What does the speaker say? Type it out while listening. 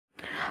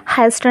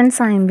Hi students,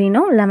 I am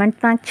Vino. 11th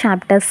Math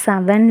Chapter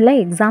 7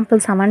 example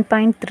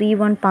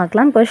 7.31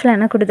 பார்க்கலாம். Question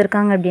என்ன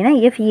கொடுத்துருக்காங்க அப்படின்னா,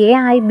 if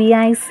AI,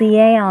 BI,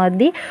 CI are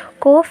the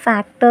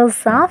co-factors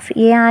of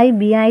AI,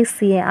 BI,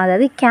 CI,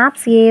 அதாவது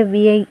caps A,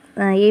 BI,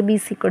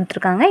 ABC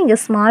கொடுத்துருக்காங்க. இங்கே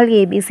small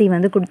ABC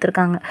வந்து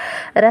கொடுத்துருக்காங்க.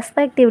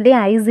 Respectively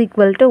I is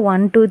equal to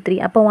 1, 2, 3.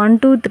 அப்போ 1,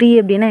 2, 3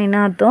 அப்படின்னா என்ன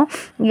அர்த்தம்?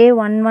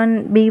 A11,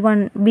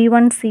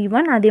 B1,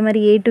 C1, அதே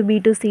மாதிரி A2,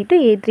 B2, C2,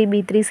 A3,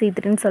 B3,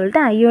 C3ன்னு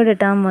சொல்லிட்டு ஐயோட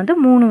டேர்ம் வந்து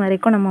 3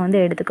 வரைக்கும் நம்ம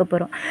வந்து எடுத்துக்க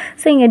போகிறோம்.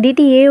 ஸோ இங்கே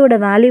DTAயோட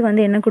வேல்யூ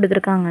வந்து என்ன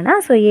கொடுத்துருக்காங்கன்னா,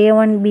 so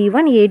A1,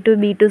 B1, A2,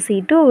 B2,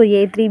 C2,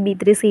 A3,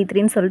 B3,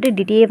 C3ன்னு சொல்லிட்டு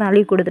DTA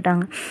வேல்யூ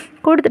கொடுத்துட்டாங்க.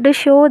 கொடுத்துட்டு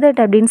ஷோ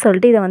தட் அப்படின்னு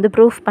சொல்லிட்டு இதை வந்து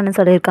ப்ரூஃப் பண்ண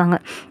சொல்லியிருக்காங்க.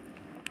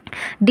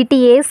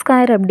 DTA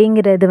ஸ்கொயர்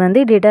அப்படிங்கிறது வந்து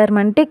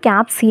டிட்டர்மெண்ட்டு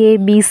கேப்ஸ்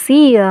ஏபிசி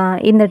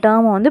இந்த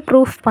டேர்மை வந்து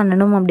ப்ரூஃப்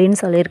பண்ணணும் அப்படின்னு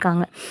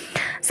சொல்லியிருக்காங்க.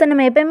 ஸோ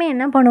நம்ம எப்போயுமே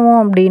என்ன பண்ணுவோம்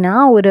அப்படின்னா,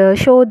 ஒரு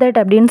ஷோ தட்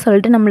அப்படின்னு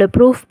சொல்லிட்டு நம்மளை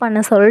ப்ரூஃப்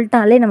பண்ண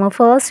சொல்லிட்டாலே நம்ம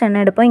ஃபர்ஸ்ட்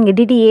என்ன எடுப்போம், இங்கே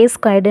DTA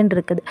ஸ்கொயர்டுன்னு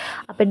இருக்குது.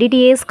 அப்போ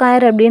DTA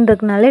ஸ்கொயர்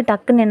அப்படின்றதுனாலே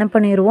டக்குன்னு என்ன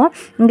பண்ணிடுவோம்,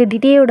 இங்கே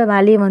DTAயோட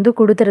வேல்யூ வந்து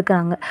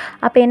கொடுத்துருக்காங்க.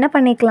 அப்போ என்ன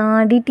பண்ணிக்கலாம்,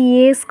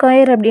 DTA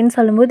ஸ்கொயர் அப்படின்னு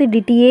சொல்லும்போது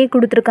DTA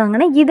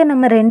கொடுத்துருக்காங்கன்னா இதை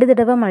நம்ம 2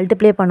 தடவை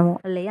மல்டிப்ளை பண்ணுவோம்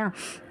இல்லையா.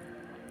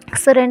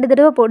 ஸோ 2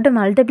 தடவை போட்டு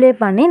மல்டிப்ளை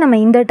பண்ணி நம்ம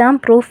இந்த டேர்ம்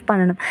ப்ரூஃப்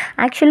பண்ணணும்.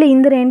 ஆக்சுவலி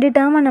இந்த 2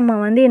 டேர்மை நம்ம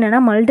வந்து என்னென்னா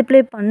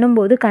மல்டிப்ளை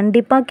பண்ணும்போது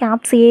கண்டிப்பாக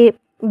கேப்ஸ்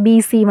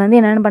ஏபிசி வந்து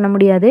என்னென்னு பண்ண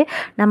முடியாது,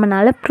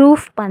 நம்மளால்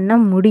ப்ரூஃப் பண்ண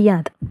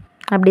முடியாது.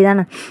 அப்படி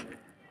தானே?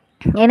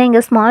 ஏன்னா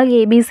இங்கே ஸ்மால்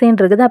ஏபிசின்னு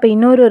இருக்குது. அப்போ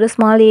இன்னொரு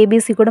ஸ்மால்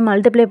ஏபிசி கூட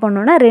மல்டிப்ளை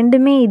பண்ணோன்னா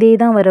ரெண்டுமே இதே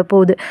தான்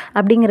வரப்போகுது.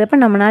 அப்படிங்கிறப்ப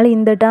நம்மளால்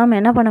இந்த டேர்ம்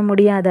என்ன பண்ண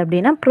முடியாது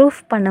அப்படின்னா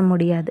ப்ரூஃப் பண்ண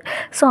முடியாது.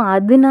 ஸோ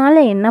அதனால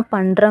என்ன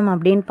பண்ணுறோம்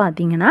அப்படின்னு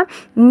பார்த்தீங்கன்னா,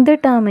 இந்த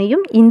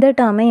டேர்மையும் இந்த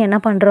டேர்மையும் என்ன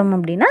பண்ணுறோம்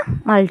அப்படின்னா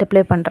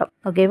மல்டிப்ளை பண்ணுறோம்.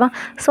 ஓகேவா?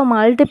 ஸோ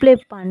மல்டிப்ளை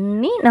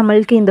பண்ணி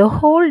நம்மளுக்கு இந்த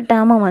ஹோல்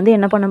டேர்மை வந்து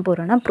என்ன பண்ண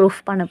போகிறோம்னா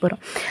ப்ரூஃப் பண்ண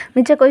போகிறோம்.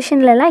 மிச்ச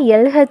கொஷின்லலாம்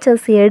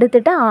LHS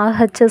எடுத்துகிட்டு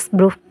RHS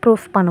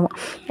ப்ரூஃப் பண்ணுவோம்,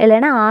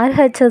 இல்லைன்னா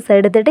RHS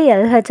எடுத்துகிட்டு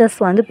LHS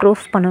வந்து ப்ரூஃப்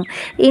பண்ணுவோம்.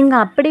 இங்கே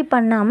அப்படி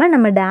பண்ணாமல்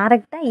நம்ம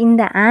டைரெக்டாக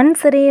இந்த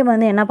ஆன்சரே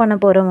வந்து என்ன பண்ண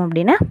போகிறோம்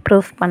அப்படின்னா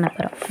ப்ரூஃப் பண்ண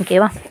போகிறோம்.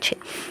 ஓகேவா? சரி,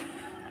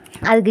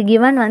 அதுக்கு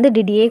கிவன் வந்து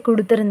DTA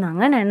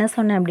கொடுத்துருந்தாங்க. நான் என்ன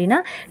சொன்னேன் அப்படின்னா,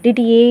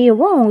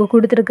 DTAவும் அவங்க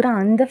கொடுத்துருக்குற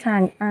அந்த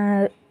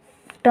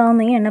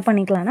டேர்மையும் என்ன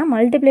பண்ணிக்கலாம்னா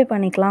மல்டிப்ளை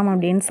பண்ணிக்கலாம்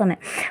அப்படின்னு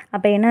சொன்னேன்.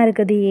 அப்போ என்ன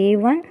இருக்குது,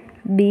 A1,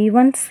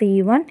 B1,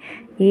 C1,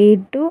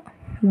 A2,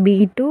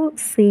 B2,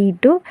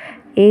 C2,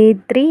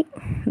 A3,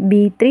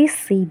 B3,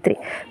 C3.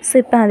 So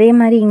இப்போ அதே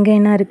மாதிரி இங்கே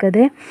என்ன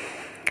இருக்குது,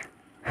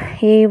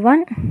 A1,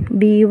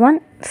 B1,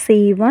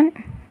 C1,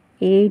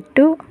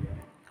 A2,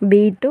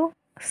 B2,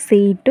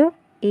 C2,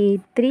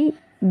 A3,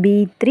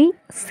 B3,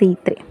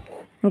 C3.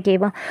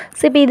 ஓகேவா?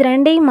 ஸோ இப்போ இது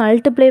ரெண்டையும்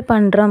மல்டிப்ளை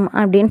பண்ணுறோம்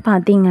அப்படின்னு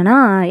பார்த்தீங்கன்னா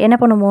என்ன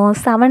பண்ணுவோம்,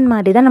 7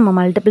 மாதிரி தான் நம்ம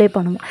மல்டிப்ளை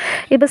பண்ணுவோம்.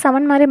 இப்போ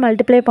 7 மாதிரி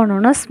மல்டிப்ளை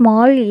பண்ணோன்னா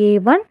ஸ்மால்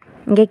A1,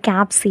 இங்கே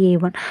கேப்ஸ்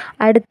A1,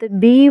 அடுத்து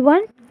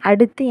B1,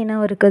 அடுத்து என்ன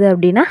இருக்குது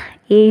அப்படின்னா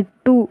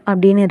A2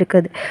 அப்படின்னு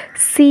இருக்குது,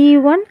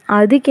 C1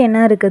 அதுக்கு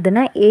என்ன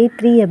இருக்குதுன்னா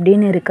A3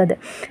 அப்படின்னு இருக்குது.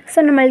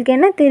 ஸோ நம்மளுக்கு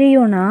என்ன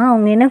தெரியும்னா,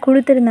 அவங்க என்ன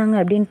கொடுத்துருந்தாங்க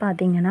அப்படின்னு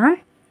பார்த்தீங்கன்னா,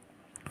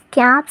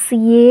 கேப்ஸ்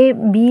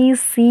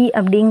ஏபிசி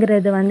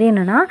அப்படிங்கிறது வந்து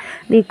என்னென்னா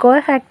தி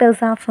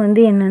கோஃபேக்டர்ஸ் ஆஃப்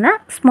வந்து என்னென்னா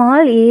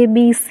ஸ்மால்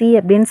ஏபிசி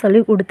அப்படின்னு சொல்லி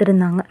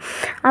கொடுத்துருந்தாங்க.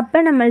 அப்போ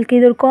நம்மளுக்கு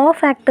இது ஒரு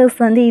கோஃபேக்டர்ஸ்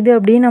வந்து இது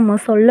அப்படின்னு நம்ம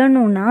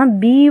சொல்லணும்னா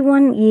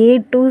B1,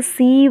 A2,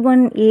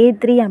 C1,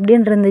 A3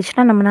 அப்படின்னு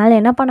இருந்துச்சுன்னா நம்மளால்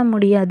என்ன பண்ண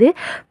முடியாது,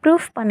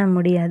 ப்ரூஃப் பண்ண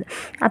முடியாது.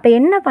 அப்போ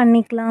என்ன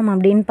பண்ணிக்கலாம்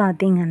அப்படின்னு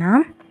பார்த்தீங்கன்னா,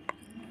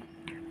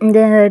 இந்த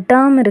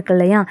டேர்ம் இருக்கு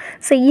இல்லையா,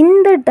 ஸோ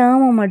இந்த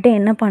டேர்மை மட்டும்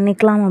என்ன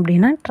பண்ணிக்கலாம்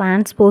அப்படின்னா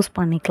டிரான்ஸ்போஸ்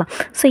பண்ணிக்கலாம்.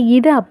 ஸோ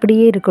இது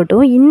அப்படியே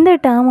இருக்கட்டும், இந்த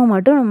டேர்மை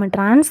மட்டும் நம்ம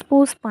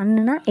டிரான்ஸ்போஸ்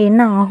பண்ணுனா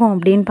என்ன ஆகும்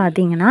அப்படின்னு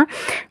பார்த்தீங்கன்னா,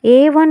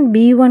 A1,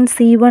 B1,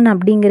 C1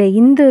 அப்படிங்கிற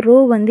இந்த ரோ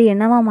வந்து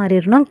என்னவாக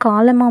மாறிடணும்,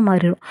 காலமாக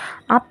மாறிடும்.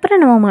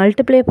 அப்புறம் நம்ம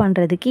மல்டிப்ளை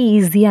பண்ணுறதுக்கு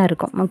ஈஸியாக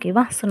இருக்கும்.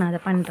 ஓகேவா? ஸோ நான்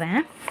அதை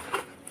பண்ணுறேன்.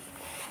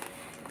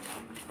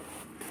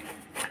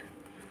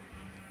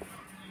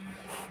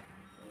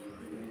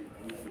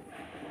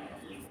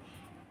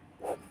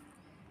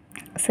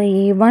 So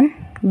A1,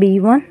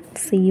 B1,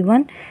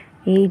 C1,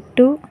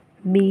 A2,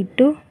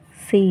 B2,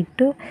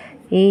 C2,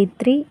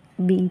 A3,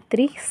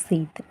 B3,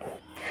 C3.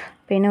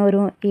 இப்போ என்ன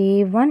வரும்,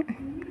 A1,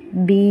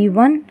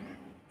 B1,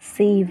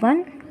 C1,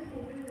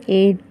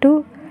 A2,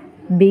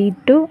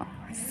 B2,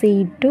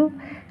 C2,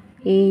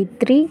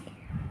 A3,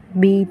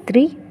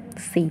 B3,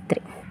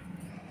 C3.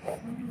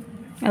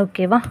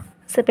 ஓகேவா?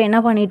 ஸோ இப்போ என்ன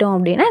பண்ணிட்டோம்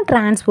அப்படின்னா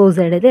டிரான்ஸ்போஸ்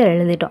எடுத்து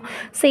எழுதிட்டோம்.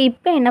 ஸோ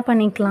இப்போ என்ன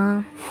பண்ணிக்கலாம்,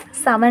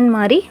 7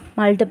 மாதிரி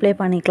மல்டிப்ளை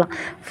பண்ணிக்கலாம்.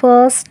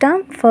 First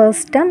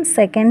term,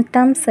 second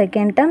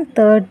term,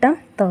 third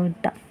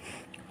term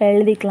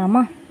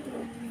எழுதிக்கலாமா?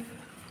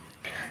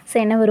 So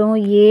என்ன வரும்,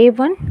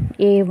 A1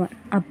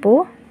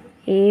 அப்போது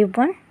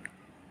A1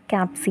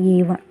 caps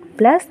A1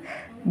 plus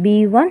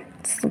B1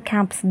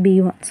 caps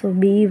B1, so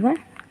B1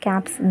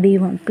 caps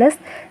B1 plus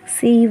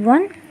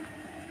C1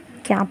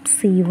 caps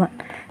C1.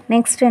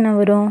 Next என்ன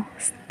வரும்,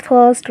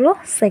 first row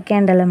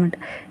second element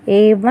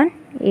A1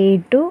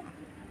 A2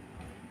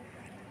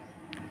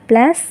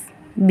 plus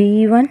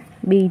B1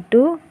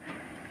 B2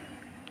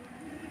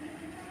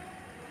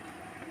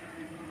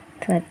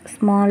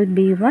 small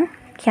b1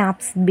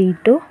 caps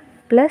B2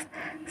 plus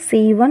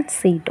C1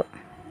 C2.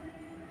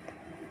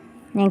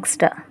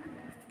 Next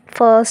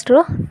first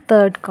row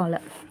third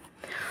column.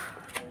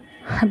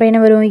 அப்போ என்ன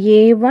வரும்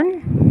A1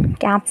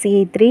 caps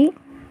A3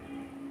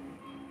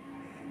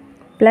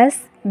 plus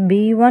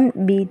B1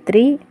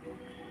 B3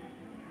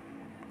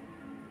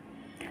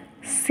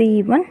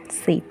 C1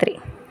 C3.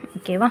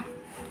 ஓகேவா?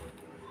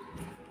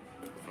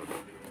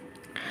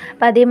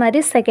 இப்போ அதே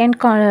மாதிரி second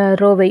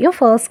ரோவையும்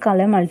first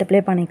column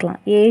multiply பண்ணிக்கலாம்.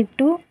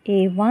 A2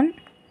 A1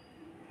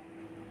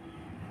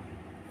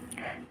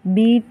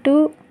 B2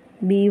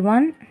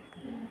 B1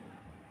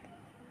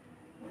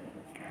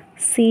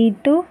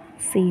 C2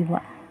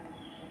 C1.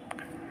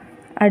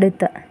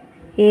 அடுத்த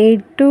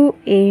A2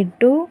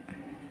 A2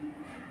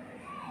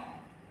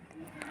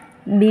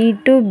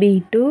 B2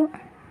 B2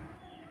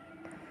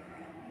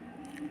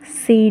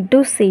 C2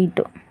 C2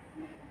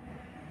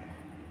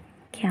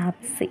 cap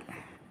C.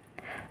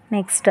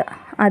 Next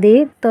அதே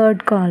third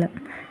column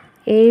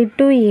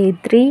A2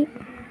 A3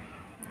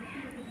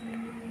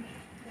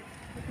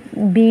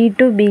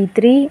 B2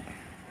 B3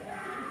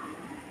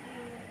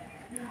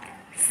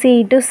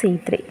 C2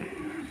 C3.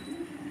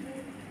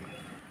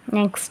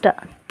 Next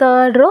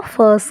third row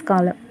first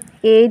column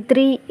A3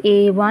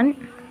 A1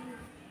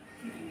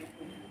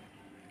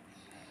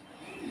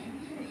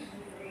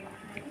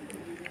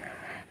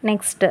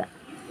 next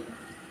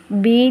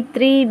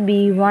B3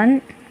 B1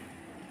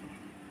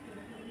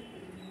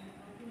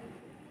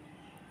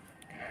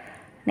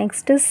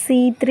 next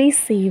C3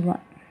 C1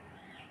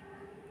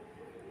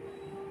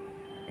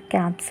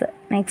 caps.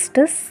 Next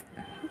is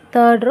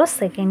third row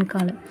second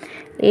column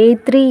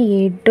A3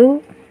 A2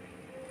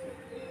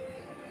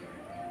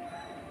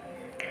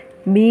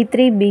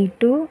 B3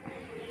 B2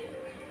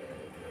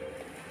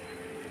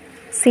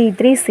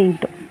 C3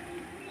 C2.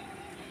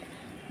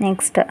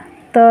 Next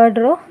third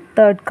row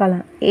third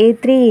column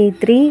A3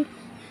 A3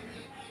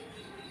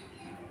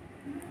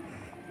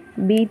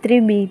 B3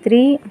 B3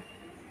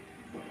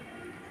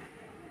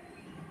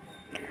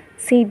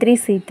 C3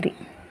 C3.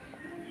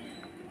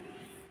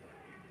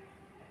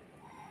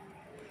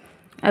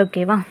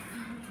 ஓகேவா?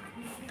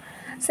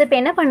 So இப்போ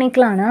என்ன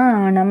பண்ணிக்கலாம்னா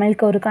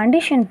நம்மளுக்கு ஒரு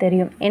condition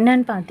தெரியும்.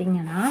 என்னன்னு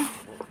பார்த்தீங்கன்னா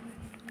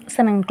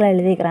சமன்களை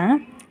எழுதிக்கிறேன்.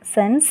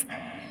 Sense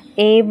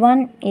A1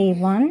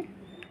 A1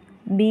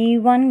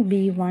 B1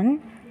 B1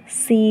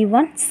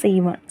 C1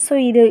 C1. So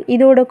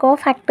இதோட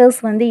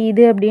கோஃபேக்டர்ஸ் வந்து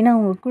இது அப்படின்னு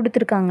அவங்க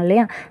கொடுத்துருக்காங்க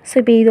இல்லையா? ஸோ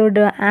இப்போ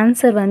இதோட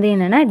ஆன்சர் வந்து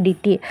என்னென்னா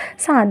டிடி.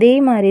 ஸோ அதே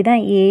மாதிரி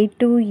தான்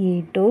A2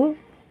 A2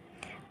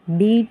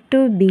 B2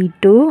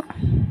 B2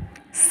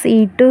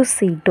 C2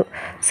 C2.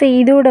 So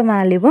இதோட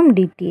வேல்யூவும்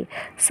டிடி.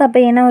 ஸோ அப்போ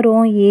என்ன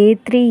வரும்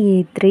A3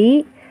 A3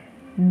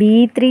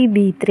 B3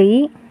 B3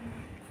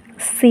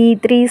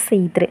 C3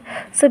 C3.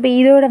 So இப்போ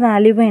இதோட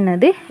வேல்யூவும்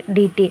என்னது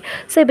டிடி.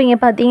 ஸோ இப்போ இங்கே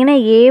பார்த்தீங்கன்னா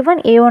A1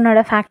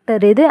 A1ஓட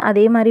ஃபேக்டர் இது,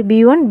 அதே மாதிரி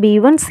B1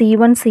 B1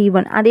 C1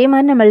 C1 அதே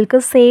மாதிரி நம்மளுக்கு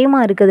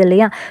சேமாக இருக்குது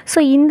இல்லையா? ஸோ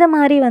இந்த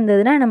மாதிரி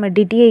வந்ததுன்னா நம்ம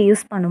டிடியை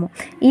யூஸ் பண்ணுவோம்.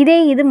 இதே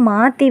இது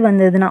மாற்றி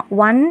வந்ததுன்னா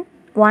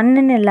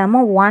 1ன்னு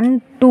இல்லாமல் 1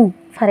 2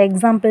 ஃபார்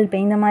எக்ஸாம்பிள் இப்போ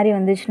இந்த மாதிரி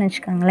வந்துச்சுன்னு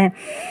வச்சுக்கோங்களேன்.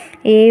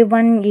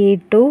 A1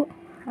 A2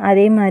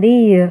 அதே மாதிரி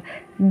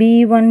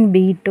B1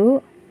 B2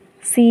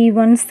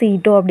 C1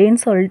 C2 அப்படின்னு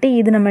சொல்லிட்டு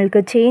இது நம்மளுக்கு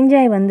சேஞ்ச்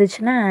ஆகி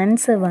வந்துச்சுன்னா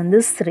ஆன்சர் வந்து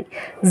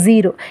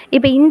 0.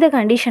 இப்போ இந்த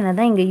கண்டிஷனை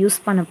தான் இங்கே யூஸ்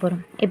பண்ண போகிறோம்.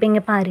 இப்போ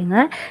இங்கே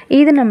பாருங்கள்,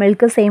 இது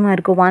நம்மளுக்கு சேமாக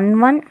இருக்குது. 1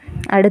 1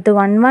 அடுத்து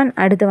 1 1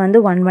 அடுத்து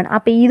வந்து 1 1.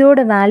 அப்போ இதோட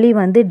வேல்யூ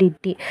வந்து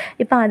டிடி.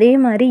 இப்போ அதே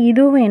மாதிரி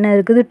இதுவும் என்ன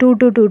இருக்குது 2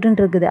 2 2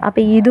 இருக்குது.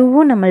 அப்போ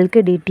இதுவும்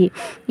நம்மளுக்கு டிடி.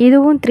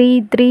 இதுவும் 3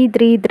 3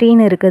 3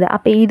 3ன்னு இருக்குது.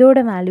 அப்போ இதோட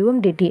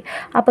வேல்யூவும் டிடி.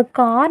 அப்போ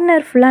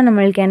கார்னர் ஃபுல்லாக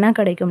நம்மளுக்கு என்ன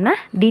கிடைக்கும்னா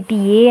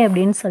டிடிஏ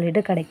அப்படின்னு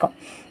சொல்லிட்டு கிடைக்கும்.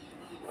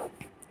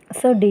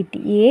 So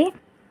DTA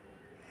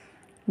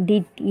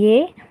DTA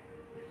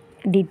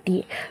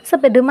DTA. So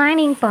இப்போ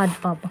ரிமைனிங் பார்ட்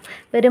பார்ப்போம்.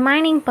 இப்போ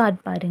ரிமைனிங் பார்ட்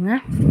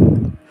பாருங்கள்.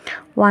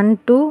 1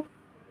 2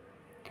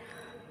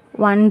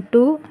 1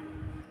 2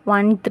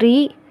 1 3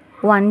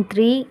 1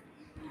 3.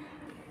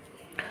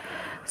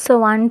 ஸோ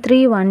 1 3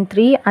 1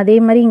 3 அதே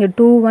மாதிரி இங்கே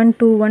 2 1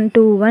 2 1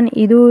 2 1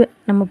 இது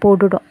நம்ம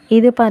போட்டுட்டோம்.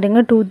 இது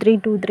பாருங்கள் 2 3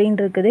 2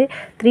 3ன்னு இருக்குது,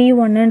 3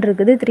 1ன்னு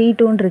இருக்குது, 3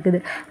 2ன்னு இருக்குது.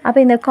 அப்போ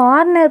இந்த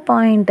கார்னர்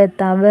பாயிண்ட்டை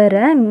தவிர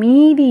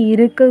மீதி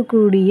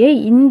இருக்கக்கூடிய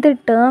இந்த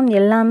டேர்ம்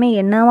எல்லாமே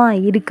என்னவா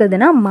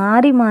இருக்குதுன்னா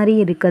மாறி மாறி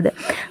இருக்குது.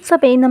 ஸோ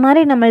இப்போ இந்த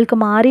மாதிரி நம்மளுக்கு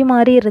மாறி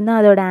மாறி இருந்தால்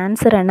அதோட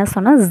ஆன்சர் என்ன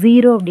சொன்னால்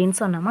 0 அப்படின்னு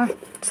சொன்னோமா?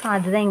 ஸோ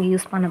அதுதான் இங்கே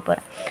யூஸ் பண்ண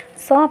போகிறேன்.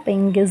 ஸோ அப்போ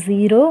இங்கே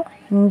 0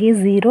 இங்கே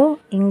 0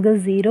 இங்கே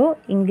 0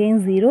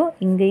 இங்கேயும் 0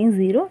 இங்கேயும்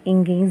 0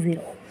 இங்கேயும்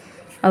 0.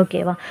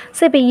 ஓகேவா?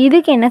 ஸோ இப்போ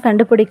இதுக்கு என்ன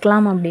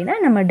கண்டுபிடிக்கலாம் அப்படின்னா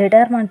நம்ம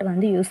டிட்டர்மெண்ட்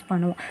வந்து யூஸ்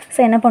பண்ணுவோம். ஸோ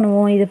என்ன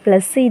பண்ணுவோம், இது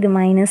ப்ளஸ்ஸு இது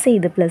மைனஸு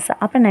இது ப்ளஸ்ஸு.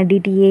 அப்போ நான்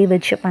டிடிஏ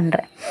வச்சு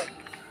பண்ணுறேன்.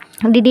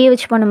 டிடிஏ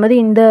வச்சு பண்ணும்போது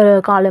இந்த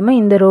காலமும்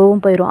இந்த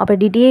ரோவும் போயிடும். அப்போ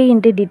டிடிஏ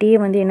இன்ட்டு டிடிஏ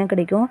வந்து என்ன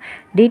கிடைக்கும்,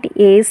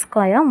 DTA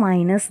square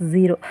minus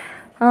 0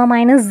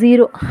 minus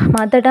 0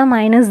 மற்றட்டா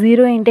minus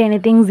 0 into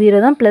anything 0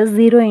 தான், ப்ளஸ்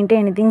 0 இன்ட்டு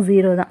எனிதிங்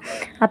 0 தான்.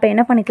 அப்போ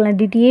என்ன பண்ணிக்கலாம்,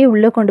 டிடிஏ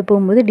உள்ளே கொண்டு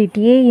போகும்போது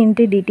டிடிஏ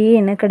இன்ட்டு டிடிஏ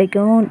என்ன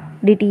கிடைக்கும்,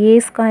 டிடிஏ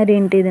ஸ்கொயர்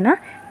இன்ட்டு இதுனா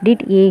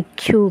டிடிஏ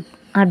க்யூப்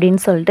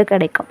அப்படின்னு சொல்லிட்டு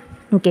கிடைக்கும்.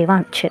 ஓகேவா?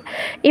 சரி,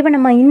 இப்போ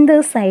நம்ம இந்த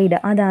சைடு,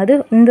 அதாவது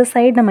இந்த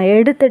சைடு நம்ம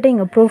எடுத்துகிட்டு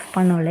இங்கே ப்ரூஃப்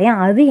பண்ணோம் இல்லையா,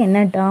 அது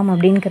என்ன டேர்ம்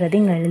அப்படிங்கிறது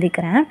இங்கே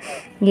எழுதிக்கிறேன்.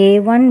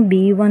 A1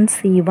 B1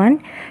 C1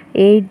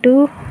 A2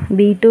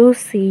 B2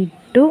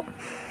 C2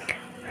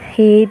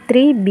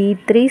 A3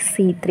 B3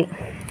 C3.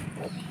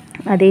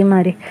 அதே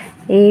மாதிரி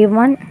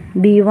A1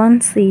 B1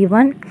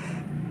 C1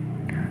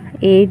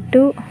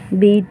 A2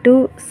 B2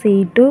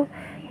 C2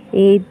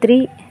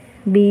 A3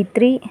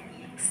 B3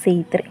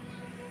 C3.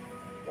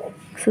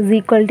 So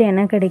equal to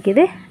என்ன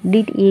கிடைக்கிது?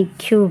 டிட் ஏ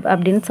க்யூப்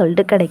அப்படின்னு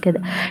சொல்லிட்டு கிடைக்கிது.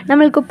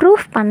 நம்மளுக்கு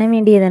ப்ரூஃப் பண்ண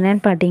வேண்டியது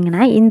என்னென்னு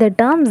பார்த்தீங்கன்னா, இந்த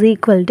terms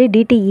equal to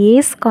did A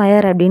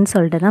square அப்படின்னு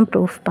சொல்லிட்டு தான்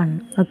ப்ரூஃப்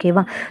பண்ணணும்.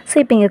 ஓகேவா? ஸோ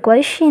இப்போ இங்கே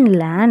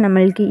கொஷினில்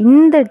நம்மளுக்கு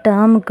இந்த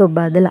டேர்முக்கு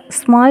பதிலாக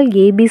ஸ்மால்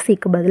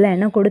ஏபிசிக்கு பதிலாக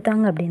என்ன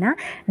கொடுத்தாங்க அப்படின்னா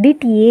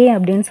டிட் ஏ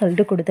அப்படின்னு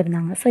சொல்லிட்டு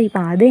கொடுத்துருந்தாங்க. ஸோ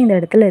இப்போ அதை இந்த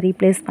இடத்துல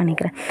ரீப்ளேஸ்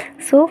பண்ணிக்கிறேன்.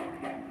 So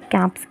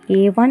caps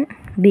A1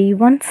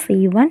 B1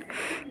 C1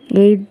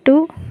 A2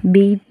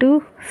 B2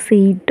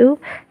 C2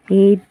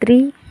 A3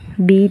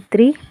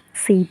 B3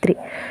 C3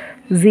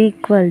 is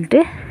equal to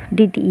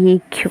did A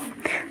cube.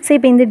 So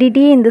இப்போ இந்த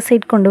டிடிஏ இந்த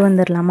சைட் கொண்டு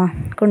வந்துடலாமா?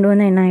 கொண்டு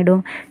வந்தால் என்ன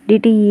ஆகிடும்?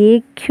 DD A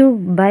cube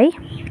by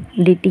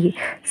DTA.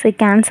 So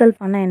cancel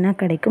பண்ணால் என்ன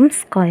கிடைக்கும்?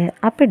 ஸ்கொயர்.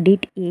 அப்போ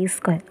டிட் ஏ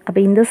ஸ்கொயர். அப்போ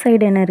இந்த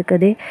சைடு என்ன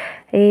இருக்குது?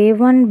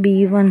 A1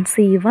 B1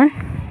 C1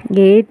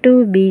 A2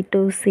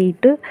 B2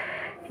 C2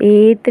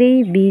 A3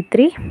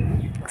 B3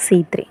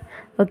 C3.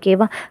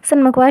 ஓகேவா? ஸோ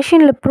நம்ம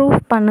கொஷினில்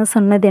ப்ரூஃப் பண்ண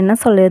சொன்னது என்ன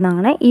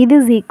சொல்லியிருந்தாங்கன்னா, இது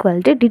is equal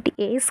to did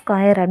A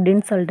square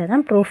அப்படின்னு சொல்லிட்டு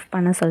தான் ப்ரூஃப்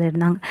பண்ண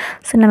சொல்லியிருந்தாங்க.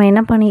 ஸோ நம்ம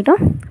என்ன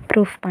பண்ணிட்டோம்?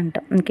 ப்ரூஃப்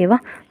பண்ணிட்டோம். ஓகேவா?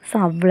 ஸோ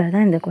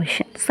அவ்வளோதான் இந்த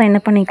கொஷின். ஸோ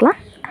என்ன பண்ணிக்கலாம்?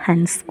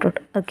 Hence proof.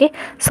 ஓகே,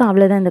 ஸோ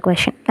அவ்வளோதான் இந்த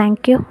கொஷின்.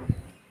 தேங்க்யூ.